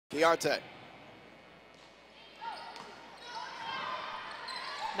Keontae.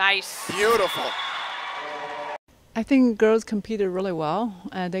 Nice. Beautiful. I think girls competed really well,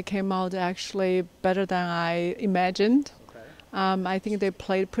 and they came out actually better than I imagined. I think they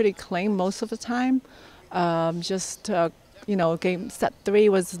played pretty clean most of the time. Game set 3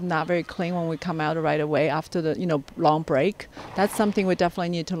 was not very clean when we come out right away after the long break. That's something we definitely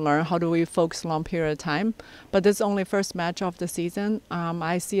need to learn. How do we focus a long period of time? But this is only first match of the season.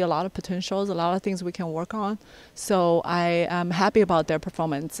 I see a lot of potentials, a lot of things we can work on. So I am happy about their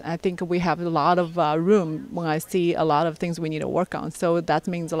performance. I think we have a lot of room when I see a lot of things we need to work on. So that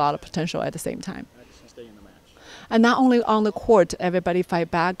means a lot of potential at the same time. And not only on the court, everybody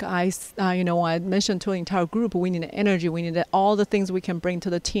fight back. I mentioned to the entire group, we need energy. We need all the things we can bring to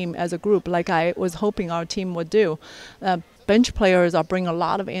the team as a group, like I was hoping our team would do. Bench players are bringing a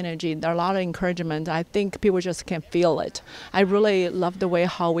lot of energy. There are a lot of encouragement. I think people just can feel it. I really love the way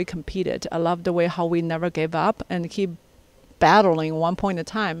how we competed. I love the way how we never gave up and keep battling one point at a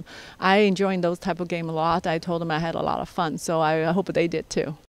time. I enjoyed those type of games a lot. I told them I had a lot of fun, so I hope they did too.